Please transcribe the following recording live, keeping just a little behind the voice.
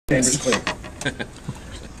Chambers clear.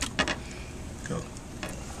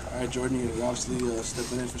 All right, Jordan, you're obviously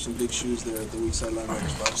stepping in for some big shoes there at the weak side linebacker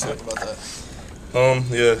spot. Just talk about that.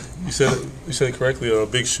 Yeah, you said it correctly.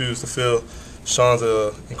 Big shoes to fill. Sean's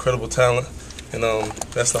an incredible talent, and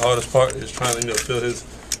that's the hardest part is trying to fill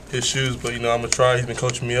his shoes. But I'm gonna try. He's been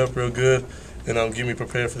coaching me up real good, and getting me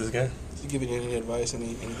prepared for this game. Did he give you any advice?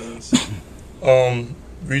 Anything?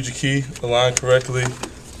 Read your key, align correctly,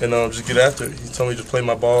 and just get after it. He told me just play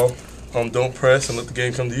my ball. Don't press and let the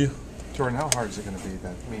game come to you. Jordan, how hard is it going to be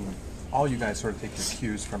that, all you guys sort of take your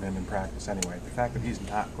cues from him in practice anyway. The fact that he's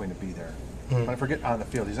not going to be there. When I forget on the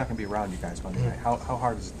field, he's not going to be around you guys Monday night. How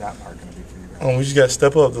hard is that part going to be for you guys? We just got to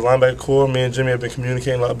step up. The linebacker core, me and Jimmy have been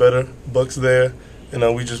communicating a lot better. Buck's there.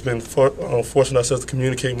 And we've just been forcing ourselves to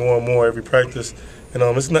communicate more and more every practice. And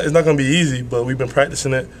it's not going to be easy, but we've been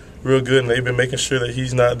practicing it real good, and they've been making sure that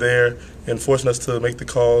he's not there and forcing us to make the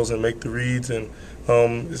calls and make the reads, and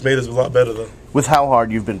it's made us a lot better, though. With how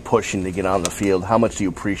hard you've been pushing to get on the field, how much do you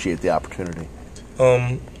appreciate the opportunity?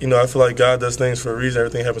 I feel like God does things for a reason.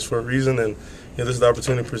 Everything happens for a reason, and this is the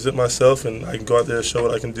opportunity to present myself, and I can go out there and show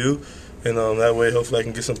what I can do, and that way hopefully I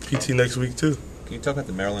can get some PT next week too. Can you talk about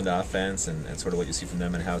the Maryland offense and sort of what you see from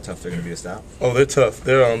them and how tough they're going to be to stop? Oh, they're tough.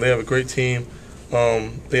 They have a great team.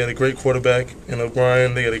 They had a great quarterback in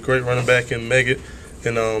O'Brien. They had a great running back in Meggett,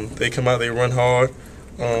 and they come out, they run hard.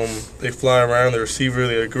 They fly around. The receiver,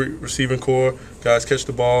 they have a great receiving core. Guys catch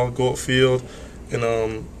the ball, go upfield,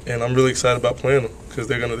 and I'm really excited about playing them because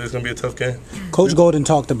there's gonna be a tough game. Coach Golden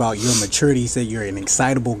talked about your maturity. He said you're an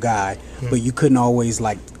excitable guy, but you couldn't always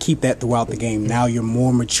keep that throughout the game. Now you're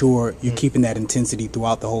more mature. You're keeping that intensity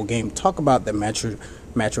throughout the whole game. Talk about the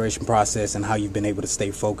maturation process and how you've been able to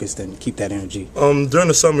stay focused and keep that energy. During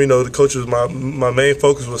the summer, the coaches, my main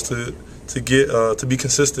focus was to be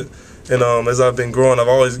consistent. And as I've been growing, I've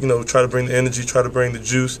always tried to bring the energy, try to bring the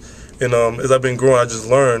juice. And as I've been growing, I just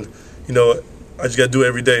learned, I just got to do it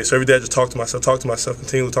every day. So every day I just talk to myself,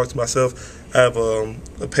 continually talk to myself. I have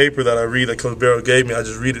a paper that I read that Coach Barrow gave me. I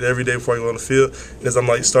just read it every day before I go on the field. And as I'm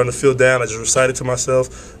starting to feel down, I just recite it to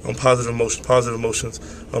myself. Positive emotions.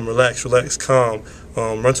 Relax, calm.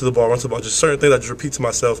 Run to the ball. Just certain things I just repeat to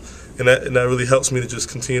myself, and that really helps me to just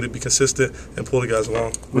continue to be consistent and pull the guys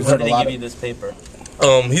along. When did he give you this paper?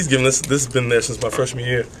 He's given this. This has been there since my freshman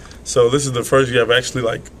year. So this is the first year I've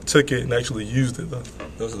actually took it and actually used it though.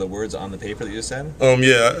 Those are the words on the paper that you said?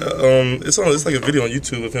 Yeah. It's like a video on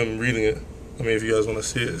YouTube of him reading it. If you guys want to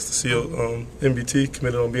see it, it's the seal MBT,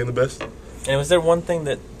 committed on being the best. And was there one thing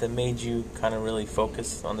that made you kind of really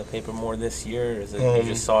focus on the paper more this year, or is it you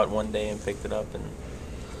just saw it one day and picked it up? And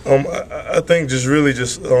I think just really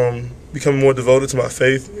becoming more devoted to my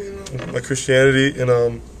faith, my Christianity,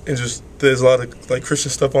 and just there's a lot of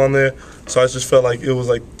Christian stuff on there. So I just felt like it was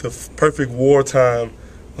the perfect wartime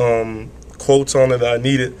quotes on it that I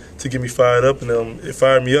needed to get me fired up, and it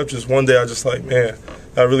fired me up. Just one day I just man,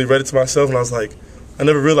 I really read it to myself, and I was like, I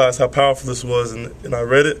never realized how powerful this was, and I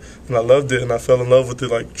read it, and I loved it, and I fell in love with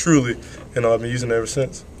it truly, and I've been using it ever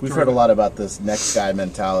since. We've heard a lot about this next guy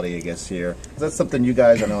mentality, I guess, here. Is that something you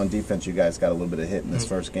guys, I know on defense you guys got a little bit of hit in this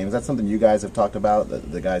first game. Is that something you guys have talked about,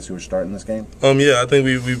 the guys who are starting this game? Yeah, I think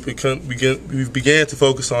we've began to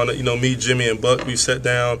focus on it. Me, Jimmy, and Buck, we sat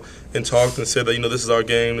down and talked and said that, this is our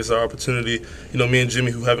game, this is our opportunity. Me and Jimmy,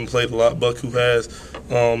 who haven't played a lot, Buck, who has,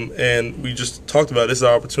 and we just talked about it. This is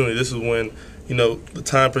our opportunity. This is when the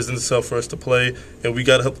time presents itself for us to play, and we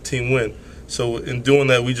got to help the team win. So in doing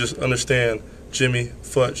that, we just understand Jimmy,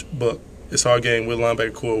 Futch, Buck. It's our game. We're the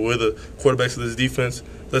linebacker core. We're the quarterbacks of this defense.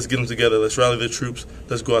 Let's get them together. Let's rally the troops.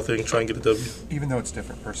 Let's go out there and try and get a W. Even though it's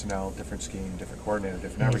different personnel, different scheme, different coordinator,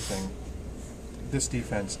 different everything, this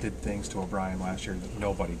defense did things to O'Brien last year that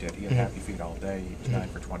nobody did. He had happy feet all day. He was 9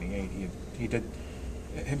 for 28. He did.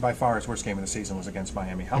 By far, his worst game of the season was against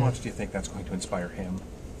Miami. How much do you think that's going to inspire him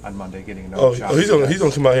on Monday, getting another shot? He's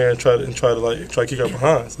gonna come out here and try to kick our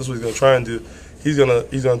behinds. That's what he's gonna try and do. He's gonna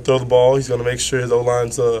throw the ball. He's gonna make sure his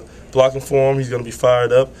O-line's blocking for him. He's gonna be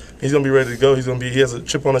fired up. He's gonna be ready to go. He has a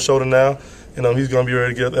chip on his shoulder now, and he's gonna be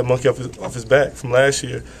ready to get that monkey off his back from last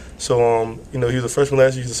year. So he was a freshman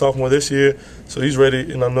last year. He's a sophomore this year. So he's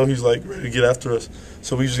ready, and I know he's ready to get after us.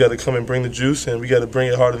 So we just got to come and bring the juice, and we got to bring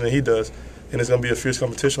it harder than he does. And it's gonna be a fierce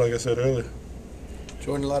competition, like I said earlier.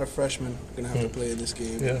 Jordan, a lot of freshmen are going to have to play in this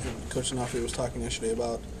game. Yeah. Coach D'Onofrio was talking yesterday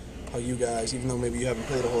about how you guys, even though maybe you haven't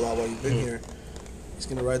played a whole lot while you've been here, he's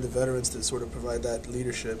going to ride the veterans to sort of provide that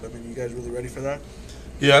leadership. You guys really ready for that?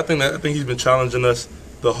 Yeah, I think he's been challenging us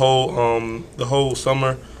the whole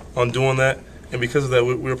summer on doing that. and because of that,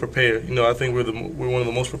 we're prepared. You know, I think we're one of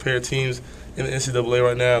the most prepared teams in the NCAA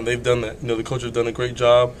right now, and they've done that. You know, the coaches have done a great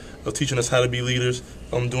job of teaching us how to be leaders,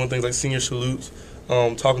 doing things like senior salutes,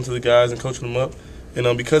 talking to the guys and coaching them up.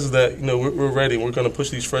 And because of that, you know, we're ready. We're going to push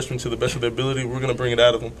these freshmen to the best of their ability. We're going to bring it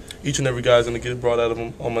out of them. Each and every guy's going to get it brought out of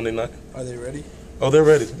them on Monday night. Are they ready? Oh, they're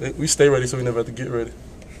ready. We stay ready, so we never have to get ready.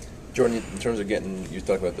 Jordan, in terms of getting, you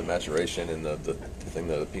talked about the maturation and the thing,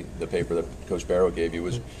 the paper that Coach Barrow gave you,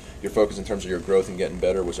 was your focus in terms of your growth and getting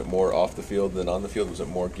better, was it more off the field than on the field? Was it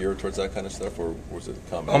more geared towards that kind of stuff, or was it a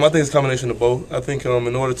combination? I think it's a combination of both. I think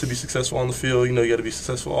in order to be successful on the field, you know, you got to be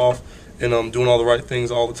successful off and doing all the right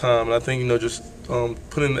things all the time. And I think, you know, just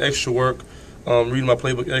putting in the extra work, reading my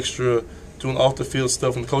playbook extra, doing off-the-field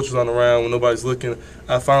stuff when the coaches aren't around, when nobody's looking.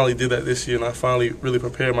 I finally did that this year, and I finally really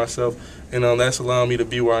prepared myself, and that's allowing me to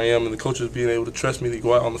be where I am, and the coaches being able to trust me to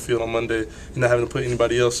go out on the field on Monday and not having to put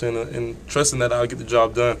anybody else in, and trusting that I'll get the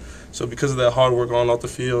job done. So because of that hard work on off the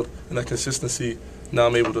field and that consistency, now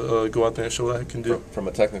I'm able to go out there and show what I can do. From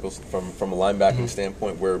a technical, from a linebacking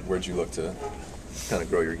standpoint, where'd you look to kind of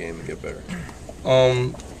grow your game and get better?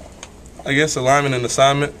 I guess alignment and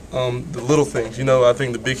assignment, the little things. You know, I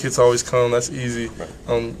think the big hits always come. That's easy.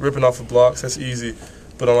 Ripping off the blocks, that's easy.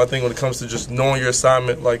 But I think when it comes to just knowing your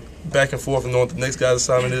assignment, like back and forth and knowing what the next guy's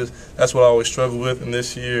assignment is, that's what I always struggle with. And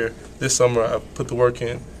this summer, I put the work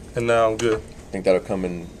in, and now I'm good. I think that'll come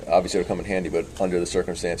in. Obviously, it'll come in handy, but under the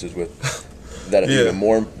circumstances with that, even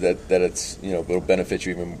more that it's, you know, it'll benefit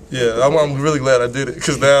you even. Yeah, I'm really glad I did it,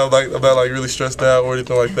 because now I'm not like really stressed out or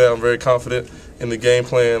anything like that. I'm very confident in the game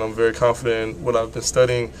plan. I'm very confident in what I've been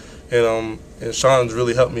studying, and Sean's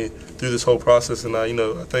really helped me through this whole process. And you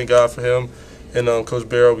know, I thank God for him and Coach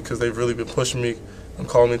Barrow, because they've really been pushing me and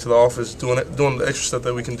calling me into the office, doing the extra stuff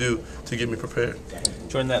that we can do to get me prepared.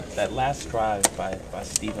 Jordan, that last drive by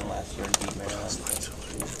Stephen last year to beat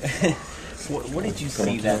Maryland, what did you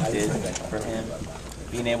see that did for him?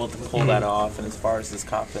 Being able to pull that off, and as far as his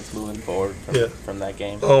confidence moving forward from that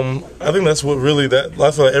game? I think that's what really,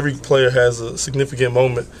 I feel like every player has a significant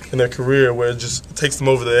moment in their career where it just takes them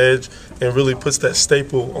over the edge and really puts that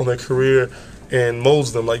staple on their career and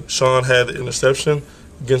molds them. Like Sean had the interception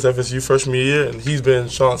against FSU freshman year, and he's been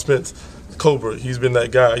Sean Smith's Cobra. He's been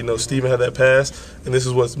that guy. You know, Steven had that pass, and this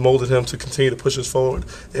is what's molded him to continue to push us forward.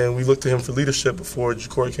 And we looked to him for leadership before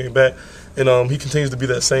Ja'Cory came back. And he continues to be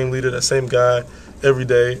that same leader, that same guy every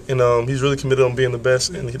day. And he's really committed on being the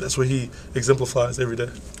best, and that's what he exemplifies every day.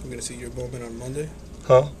 We're going to see your moment on Monday?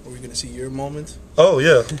 Huh? Are we going to see your moment? Oh,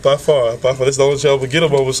 yeah, by far. This is the only chance we get a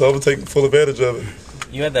moment, so I'm going to take full advantage of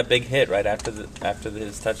it. You had that big hit right after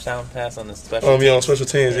his touchdown pass on the special teams. Yeah, on special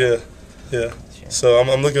teams, yeah. So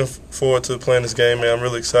I'm looking forward to playing this game, man. I'm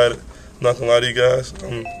really excited. I'm not going to lie to you guys.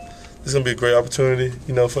 This is going to be a great opportunity,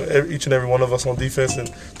 you know, for each and every one of us on defense,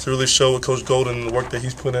 and to really show what Coach Golden and the work that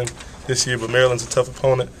he's put in this year. But Maryland's a tough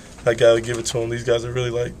opponent. I got to give it to them. These guys are really,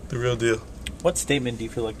 like, the real deal. What statement do you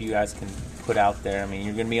feel like you guys can put out there? I mean,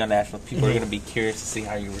 you're going to be on national. People are going to be curious to see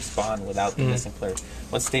how you respond without the missing players.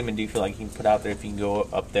 What statement do you feel like you can put out there if you can go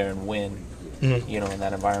up there and win, you know, in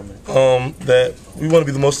that environment? That we want to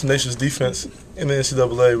be the most tenacious defense in the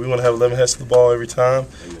NCAA. We want to have 11 heads to the ball every time,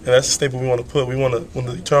 and that's the staple we want to put. We want to, when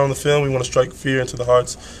they turn on the film, we want to strike fear into the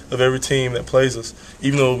hearts of every team that plays us.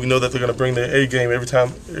 Even though we know that they're going to bring their A game every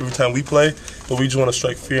time we play, but we just want to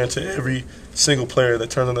strike fear into every single player that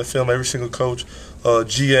turns on the film, every single coach,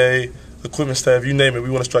 GA, equipment staff, you name it. We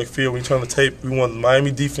want to strike fear. When you turn on the tape, we want the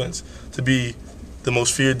Miami defense to be the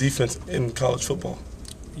most feared defense in college football.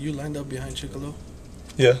 You lined up behind Chicolo?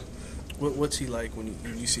 Yeah. What's he like when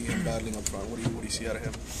you see him battling up front? What do you see out of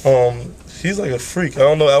him? He's like a freak. I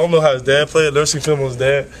don't know how his dad played. I've never seen film on his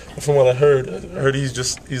dad, but from what I heard he's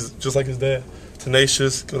just like his dad.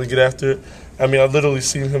 Tenacious, gonna get after it. I mean, I've literally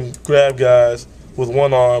seen him grab guys with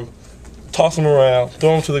one arm, toss them around,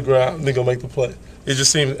 throw them to the ground, and then go make the play. It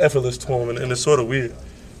just seems effortless to him, and it's sort of weird.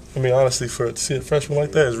 I mean, honestly, to see a freshman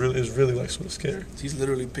like that is really like sort of scary. He's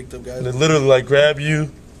literally picked up guys. And they literally like grab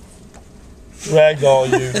you, ragdoll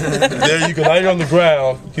you. There you go. Now you're on the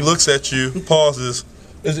ground. He looks at you, pauses.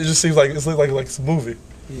 It just seems like it's like it's a movie.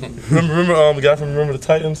 Remember the guy from Remember the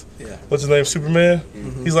Titans? Yeah. What's his name? Superman.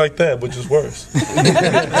 He's like that, but just worse.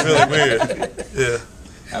 It's really weird. Yeah.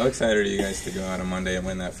 How excited are you guys to go out on Monday and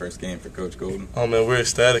win that first game for Coach Golden? Oh man, we're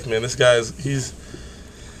ecstatic, man. This guy he's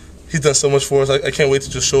done so much for us. I can't wait to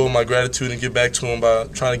just show him my gratitude and get back to him by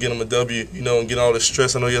trying to get him a W, you know, and get all this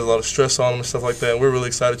stress. I know he has a lot of stress on him and stuff like that. And we're really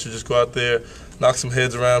excited to just go out there, knock some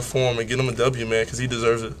heads around for him, and get him a W, man, because he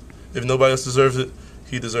deserves it. If nobody else deserves it,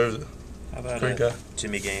 he deserves it. about Great guy.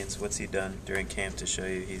 Jimmy Gaines? What's he done during camp to show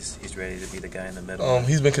you he's ready to be the guy in the middle?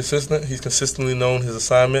 He's been consistent. He's consistently known his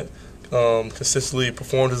assignment, consistently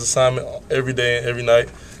performed his assignment every day and every night.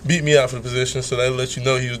 Beat me out for the position, so that lets you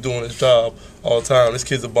know he was doing his job all the time. This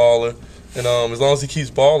kid's a baller, and as long as he keeps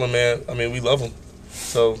balling, man, I mean, we love him.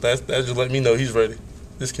 So that just let me know he's ready.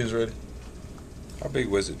 This kid's ready. How big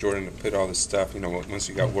was it, Jordan, to put all this stuff, once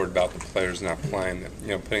you got word about the players not playing,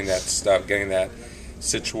 putting that stuff, getting that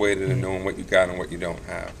situated and knowing what you got and what you don't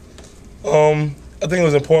have? I think it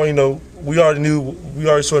was important, we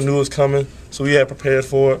already sort of knew it was coming, so we had prepared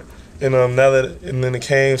for it. And then it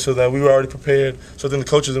came so that we were already prepared. So then the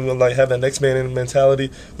coaches would have that next man in mentality.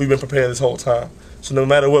 We've been prepared this whole time. So no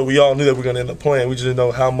matter what, we all knew that we were going to end up playing. We just didn't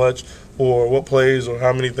know how much or what plays or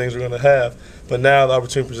how many things we're going to have. But now the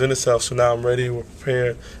opportunity presented itself, so now I'm ready, we're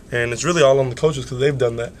prepared. And it's really all on the coaches because they've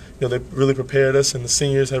done that. They've really prepared us, and the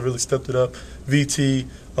seniors have really stepped it up. VT,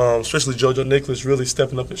 especially JoJo Nicholas, really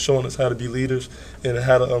stepping up and showing us how to be leaders and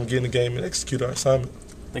how to get in the game and execute our assignment.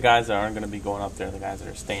 The guys that aren't going to be going up there, the guys that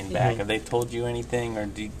are staying back, have they told you anything, or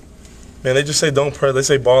do you... Man, they just say don't pray. They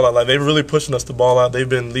say ball out. They're really pushing us to ball out. They've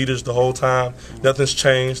been leaders the whole time. Nothing's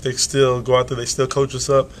changed. They still go out there. They still coach us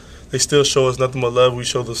up. They still show us nothing but love. We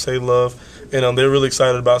show the same love. And they're really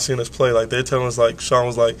excited about seeing us play. They're telling us, Sean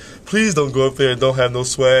was like, please don't go up there and don't have no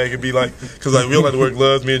swag and be because we don't like to wear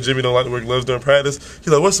gloves. Me and Jimmy don't like to wear gloves during practice. He's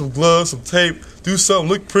like, wear some gloves, some tape, do something,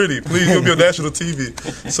 look pretty. Please, you'll be on national TV.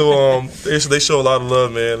 So they show a lot of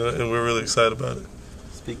love, man, and we're really excited about it.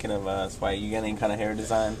 Speaking of swag, you got any kind of hair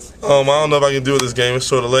designs? I don't know if I can do it this game. It's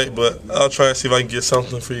sort of late, but I'll try and see if I can get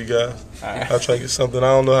something for you guys. Right. I'll try to get something. I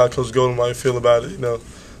don't know how Coach Golden might feel about it,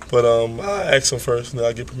 But I'll ask him first, and then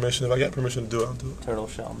I'll get permission. If I got permission to do it, I'll do it. Turtle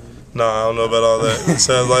shell, maybe? No, I don't know about all that. It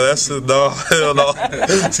sounds like that's no, hell no.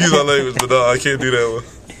 Excuse my language, but no, I can't do that one.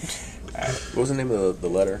 What was the name of the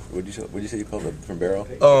letter? What did you say you called it from Barrow?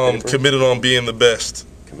 Committed on being the best.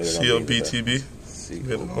 COBTB.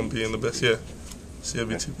 Committed on being the best. Yeah,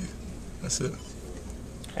 COBTB. That's it.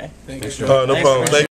 Okay. Thank you. No problem. Thank